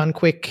get it done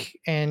quick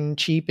and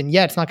cheap. And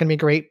yeah, it's not going to be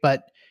great,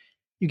 but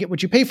you get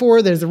what you pay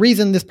for. There's a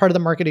reason this part of the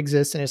market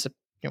exists, and it's a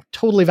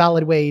totally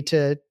valid way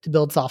to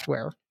build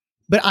software.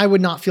 But I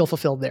would not feel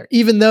fulfilled there,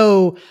 even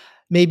though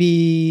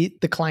maybe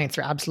the clients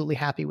are absolutely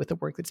happy with the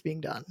work that's being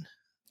done.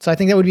 So I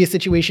think that would be a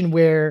situation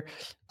where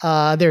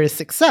there is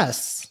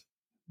success,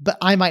 but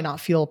I might not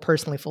feel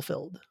personally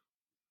fulfilled.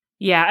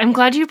 Yeah, I'm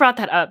glad you brought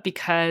that up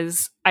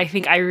because I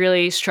think I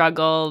really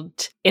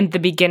struggled in the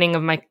beginning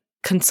of my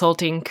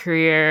consulting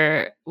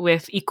career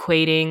with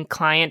equating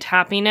client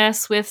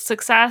happiness with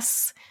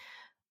success.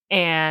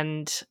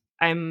 And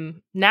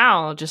I'm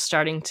now just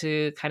starting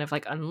to kind of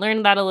like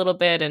unlearn that a little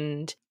bit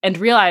and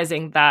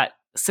realizing that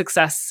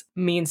success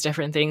means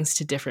different things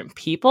to different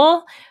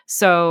people.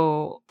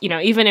 So,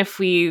 even if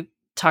we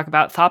talk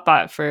about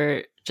Thoughtbot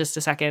for just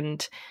a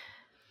second,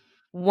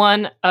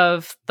 one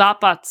of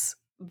Thoughtbot's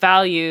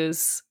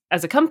values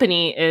as a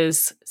company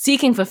is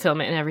seeking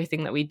fulfillment in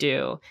everything that we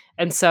do.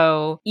 And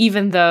so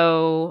even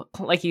though,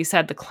 like you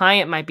said, the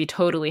client might be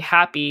totally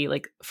happy,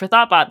 like for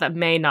Thoughtbot, that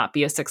may not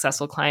be a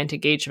successful client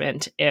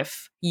engagement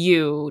if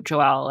you,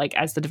 Joelle, like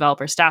as the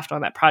developer staffed on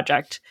that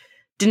project,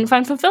 didn't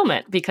find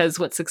fulfillment, because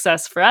what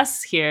success for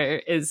us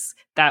here is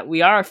that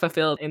we are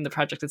fulfilled in the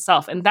project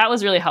itself. And that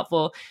was really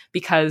helpful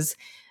because,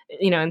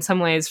 in some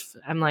ways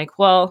I'm like,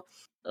 well,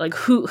 like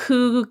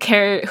who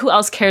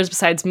else cares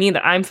besides me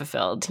that I'm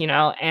fulfilled,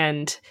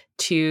 and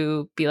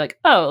to be like,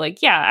 oh,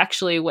 like, yeah,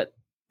 actually what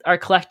our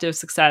collective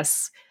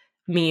success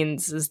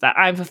means is that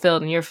I'm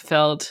fulfilled and you're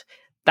fulfilled.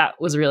 That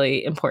was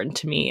really important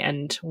to me,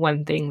 and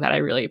one thing that I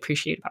really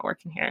appreciate about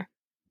working here.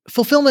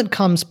 Fulfillment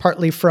comes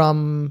partly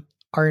from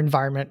our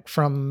environment,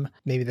 from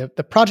maybe the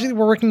project that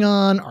we're working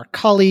on, our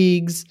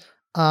colleagues,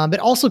 but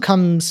also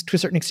comes to a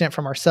certain extent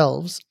from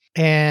ourselves.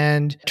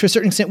 And to a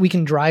certain extent, we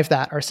can drive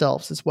that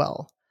ourselves as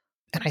well.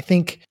 And I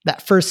think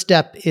that first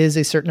step is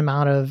a certain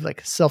amount of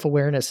like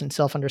self-awareness and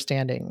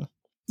self-understanding.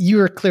 You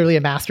are clearly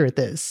a master at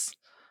this.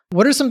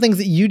 What are some things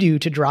that you do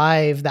to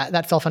drive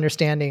that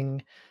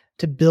self-understanding,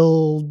 to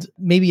build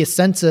maybe a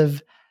sense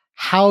of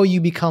how you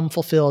become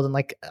fulfilled and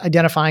like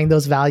identifying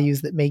those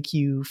values that make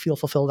you feel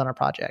fulfilled on a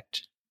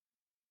project?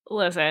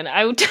 Listen,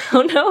 I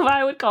don't know if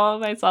I would call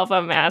myself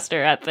a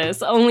master at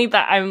this, only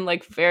that I'm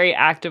like very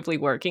actively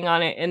working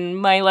on it in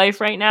my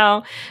life right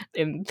now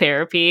in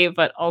therapy,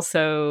 but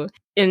also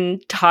in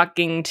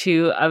talking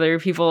to other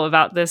people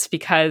about this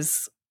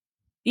because,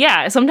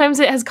 yeah,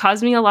 sometimes it has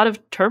caused me a lot of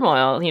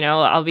turmoil.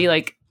 I'll be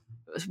like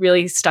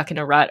really stuck in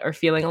a rut or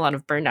feeling a lot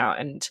of burnout.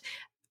 And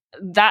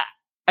that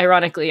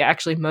ironically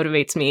actually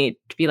motivates me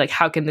to be like,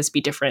 how can this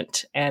be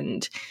different?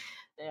 And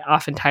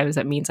oftentimes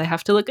that means I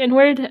have to look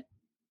inward.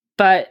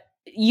 But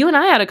you and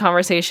I had a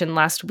conversation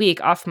last week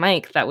off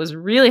mic that was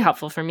really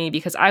helpful for me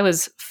because I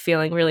was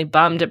feeling really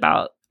bummed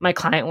about my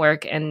client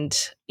work and,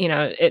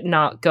 it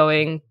not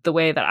going the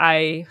way that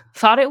I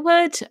thought it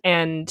would.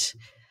 And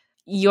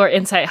your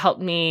insight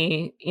helped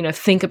me,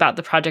 think about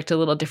the project a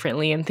little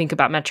differently and think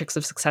about metrics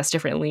of success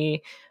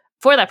differently.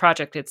 For that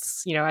project,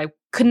 it's, I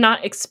could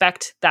not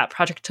expect that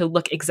project to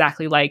look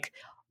exactly like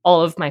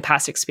all of my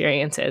past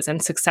experiences,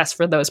 and success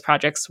for those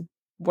projects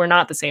were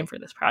not the same for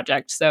this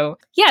project. So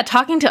yeah,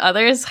 talking to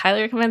others,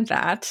 highly recommend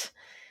that.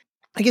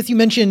 I guess you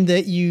mentioned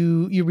that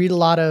you read a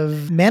lot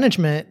of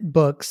management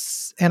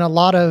books and a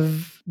lot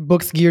of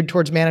books geared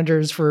towards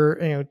managers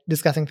for,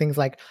 discussing things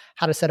like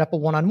how to set up a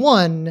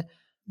one-on-one.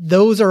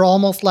 Those are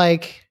almost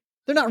like,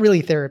 they're not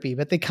really therapy,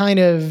 but they kind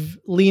of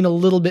lean a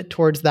little bit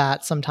towards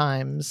that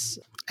sometimes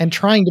and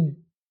trying to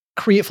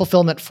create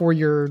fulfillment for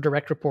your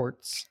direct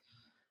reports.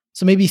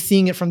 So maybe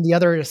seeing it from the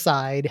other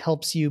side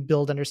helps you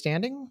build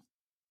understanding.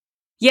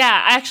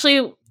 Yeah,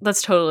 actually,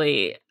 that's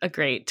totally a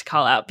great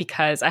call out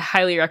because I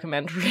highly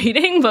recommend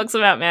reading books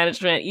about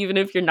management, even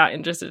if you're not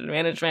interested in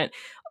management,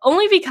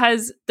 only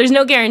because there's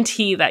no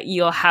guarantee that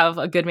you'll have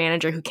a good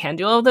manager who can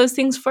do all of those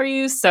things for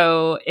you.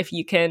 So if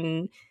you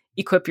can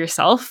equip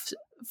yourself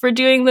for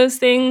doing those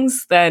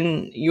things,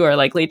 then you are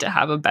likely to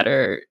have a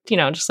better,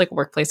 just like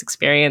workplace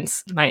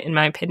experience, in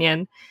my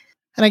opinion.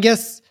 And I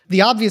guess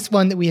the obvious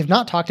one that we have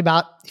not talked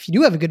about, if you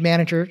do have a good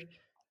manager,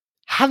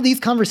 have these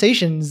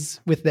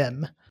conversations with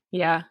them.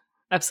 Yeah,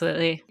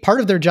 absolutely. Part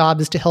of their job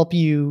is to help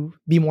you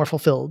be more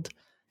fulfilled.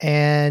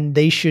 And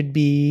they should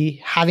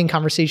be having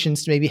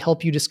conversations to maybe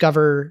help you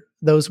discover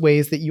those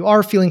ways that you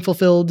are feeling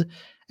fulfilled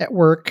at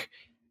work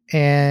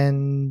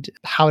and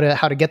how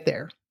to get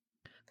there.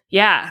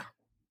 Yeah.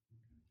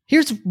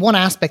 Here's one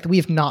aspect that we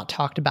have not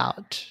talked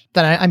about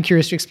that I'm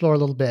curious to explore a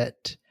little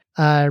bit.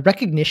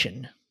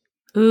 Recognition.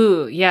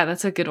 Ooh, yeah,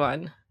 that's a good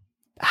one.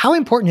 How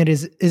important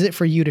is it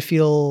for you to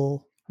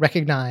feel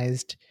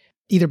recognized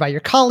either by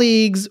your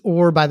colleagues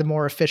or by the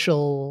more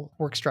official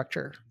work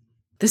structure?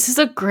 This is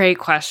a great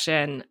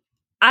question.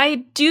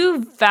 I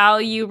do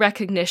value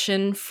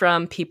recognition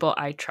from people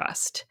I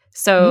trust.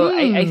 So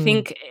I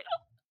think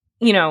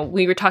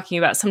we were talking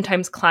about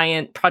sometimes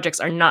client projects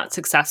are not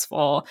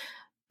successful,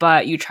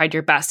 but you tried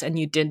your best and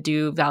you did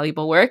do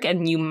valuable work,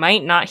 and you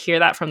might not hear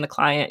that from the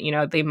client.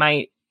 They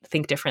might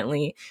think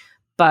differently.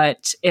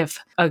 But if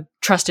a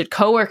trusted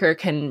coworker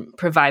can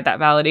provide that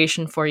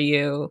validation for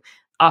you,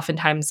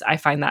 oftentimes I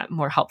find that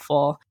more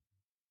helpful.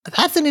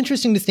 That's an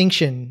interesting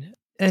distinction.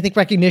 And I think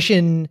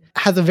recognition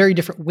has a very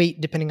different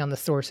weight depending on the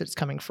source it's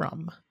coming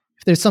from.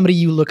 If there's somebody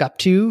you look up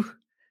to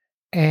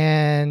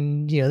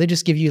and, they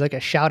just give you like a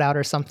shout out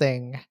or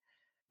something,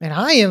 and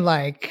I am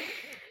like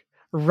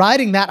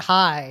riding that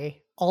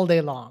high all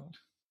day long.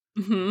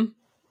 Mm-hmm.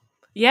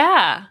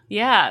 Yeah,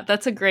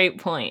 that's a great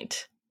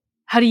point.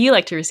 How do you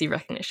like to receive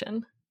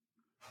recognition?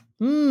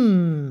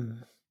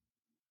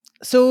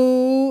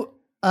 So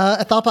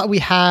at Thoughtbot, we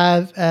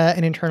have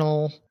an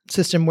internal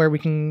system where we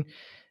can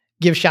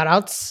give shout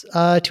outs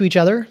to each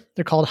other.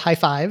 They're called high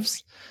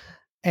fives,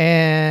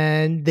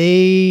 and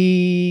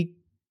they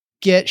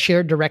get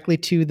shared directly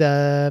to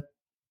the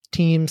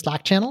team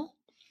Slack channel.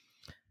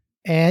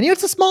 And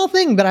it's a small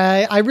thing, but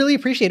I really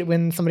appreciate it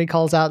when somebody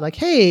calls out like,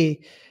 hey,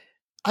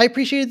 I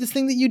appreciated this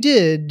thing that you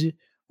did,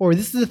 or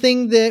this is the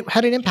thing that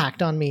had an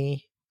impact on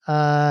me,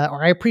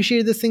 or I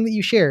appreciated this thing that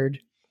you shared.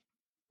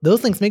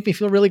 Those things make me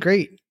feel really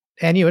great.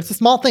 And, it's a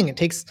small thing. It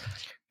takes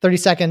 30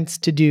 seconds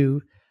to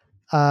do,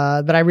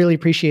 but I really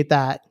appreciate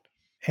that.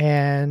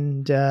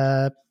 And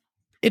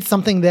it's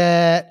something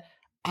that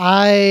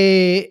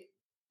I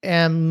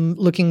am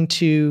looking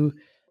to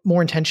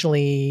more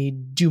intentionally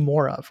do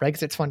more of, right?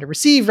 Because it's fun to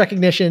receive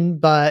recognition,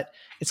 but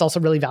it's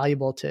also really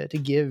valuable to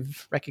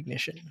give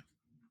recognition.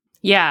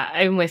 Yeah,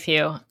 I'm with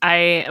you. I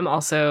am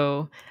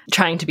also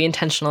trying to be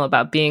intentional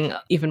about being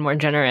even more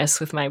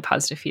generous with my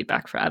positive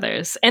feedback for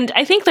others. And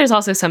I think there's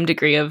also some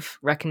degree of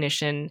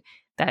recognition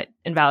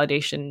and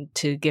validation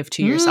to give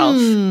to yourself.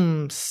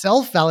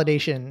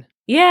 Self-validation.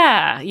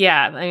 Yeah.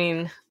 I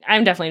mean,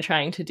 I'm definitely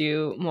trying to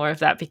do more of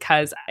that,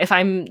 because if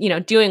I'm,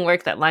 doing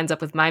work that lines up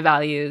with my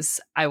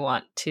values, I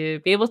want to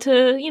be able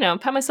to,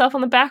 pat myself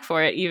on the back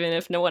for it, even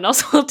if no one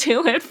else will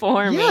do it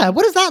for me. Yeah.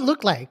 What does that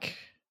look like?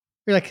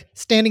 You're like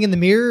standing in the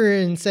mirror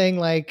and saying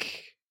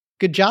like,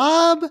 good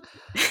job?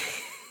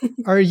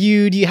 Do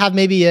you have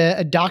maybe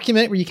a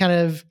document where you kind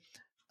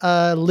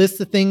of list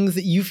the things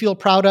that you feel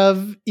proud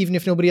of, even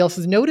if nobody else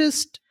has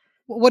noticed?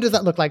 What does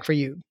that look like for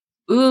you?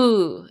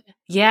 Ooh,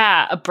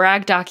 yeah, a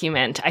brag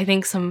document. I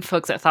think some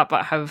folks at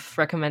Thoughtbot have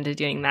recommended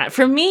doing that.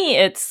 For me,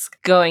 it's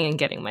going and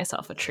getting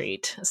myself a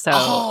treat. So,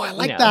 I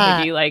like that.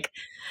 Maybe like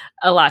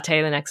a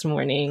latte the next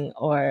morning,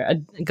 or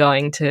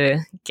going to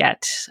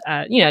get,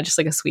 just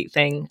like a sweet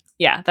thing.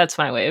 Yeah, that's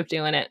my way of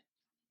doing it.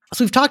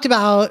 So we've talked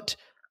about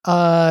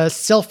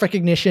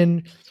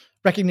self-recognition,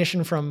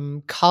 recognition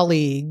from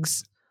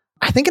colleagues.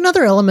 I think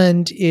another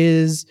element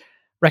is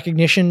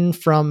recognition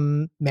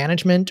from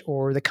management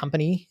or the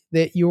company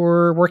that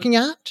you're working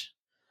at.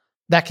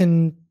 That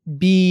can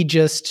be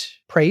just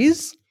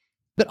praise.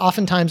 But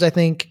oftentimes I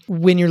think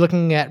when you're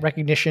looking at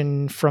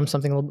recognition from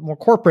something a little bit more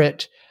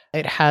corporate,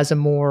 it has a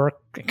more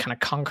kind of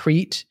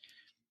concrete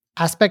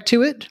aspect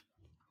to it.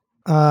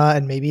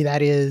 And maybe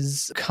that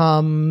is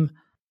come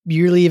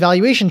yearly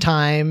evaluation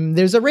time,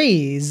 there's a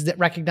raise that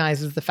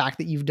recognizes the fact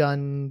that you've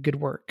done good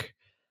work.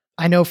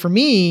 I know for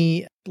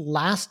me,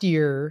 last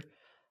year,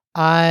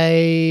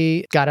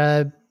 I got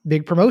a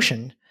big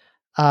promotion,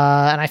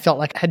 and I felt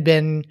like I had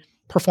been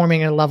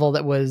performing at a level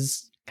that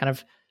was kind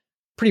of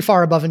pretty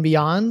far above and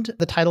beyond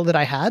the title that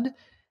I had.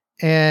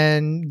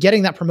 And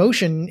getting that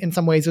promotion in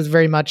some ways was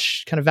very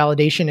much kind of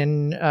validation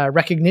and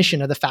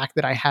recognition of the fact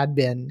that I had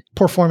been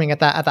performing at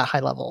that high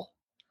level.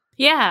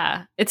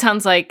 Yeah, it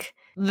sounds like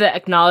the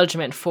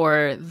acknowledgement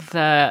for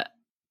the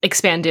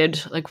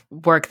expanded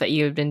work that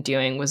you had been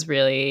doing was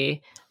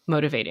really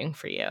motivating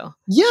for you.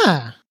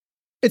 Yeah.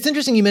 It's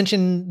interesting you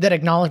mentioned that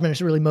acknowledgement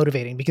is really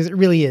motivating, because it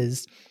really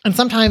is. And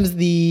sometimes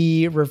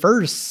the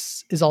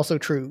reverse is also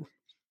true.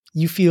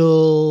 You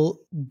feel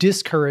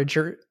discouraged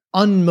or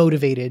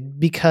unmotivated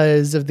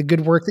because of the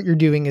good work that you're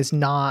doing is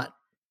not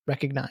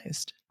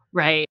recognized.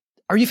 Right.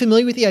 Are you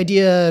familiar with the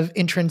idea of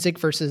intrinsic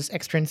versus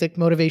extrinsic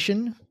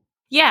motivation?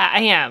 Yeah,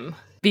 I am.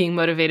 Being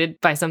motivated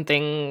by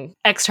something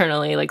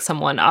externally, like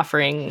someone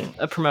offering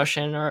a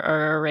promotion or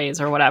a raise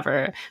or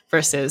whatever,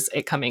 versus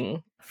it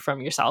coming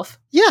from yourself.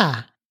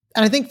 Yeah.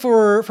 And I think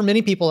for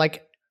many people,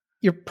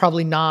 you're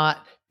probably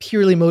not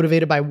purely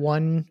motivated by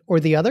one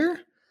or the other.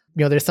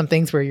 There's some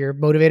things where you're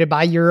motivated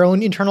by your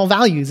own internal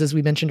values, as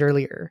we mentioned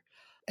earlier,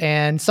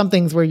 and some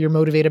things where you're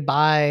motivated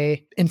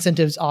by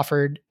incentives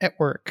offered at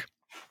work.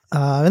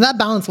 And that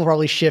balance will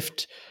probably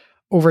shift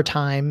over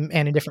time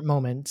and in different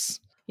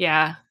moments.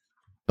 Yeah.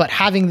 But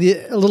having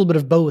a little bit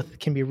of both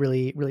can be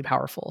really, really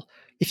powerful.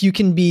 If you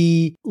can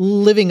be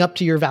living up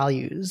to your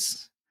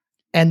values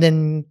and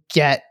then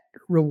get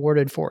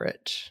rewarded for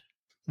it,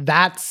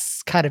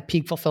 that's kind of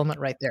peak fulfillment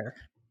right there.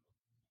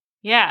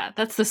 Yeah,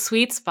 that's the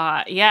sweet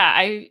spot.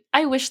 Yeah,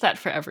 I wish that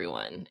for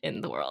everyone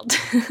in the world.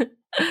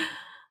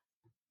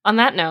 On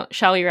that note,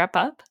 shall we wrap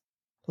up?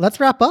 Let's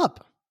wrap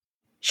up.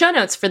 Show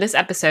notes for this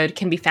episode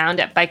can be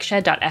found at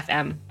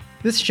bikeshed.fm.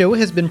 This show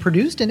has been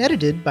produced and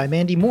edited by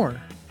Mandy Moore.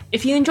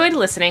 If you enjoyed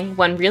listening,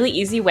 one really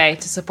easy way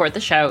to support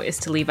the show is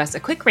to leave us a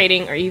quick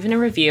rating or even a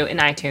review in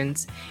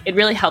iTunes. It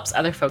really helps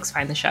other folks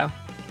find the show.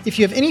 If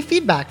you have any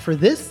feedback for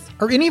this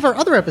or any of our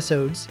other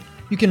episodes,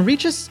 you can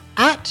reach us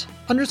at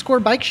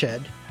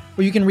 _BikeShed,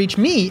 or you can reach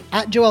me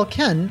at Joel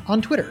Ken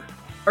on Twitter.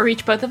 Or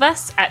reach both of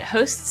us at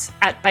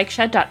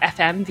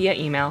hosts@bikeshed.fm via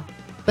email.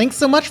 Thanks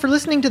so much for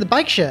listening to The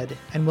Bike Shed,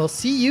 and we'll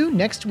see you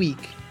next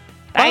week.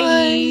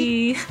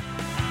 Bye!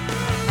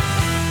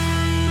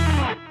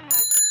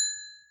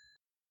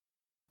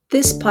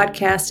 This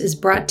podcast is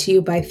brought to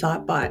you by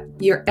Thoughtbot,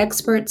 your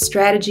expert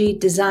strategy,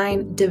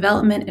 design,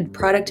 development, and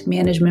product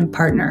management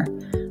partner.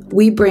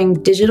 We bring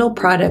digital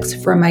products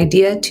from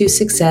idea to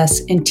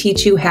success and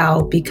teach you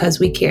how because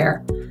we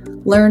care.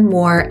 Learn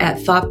more at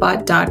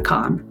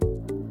thoughtbot.com.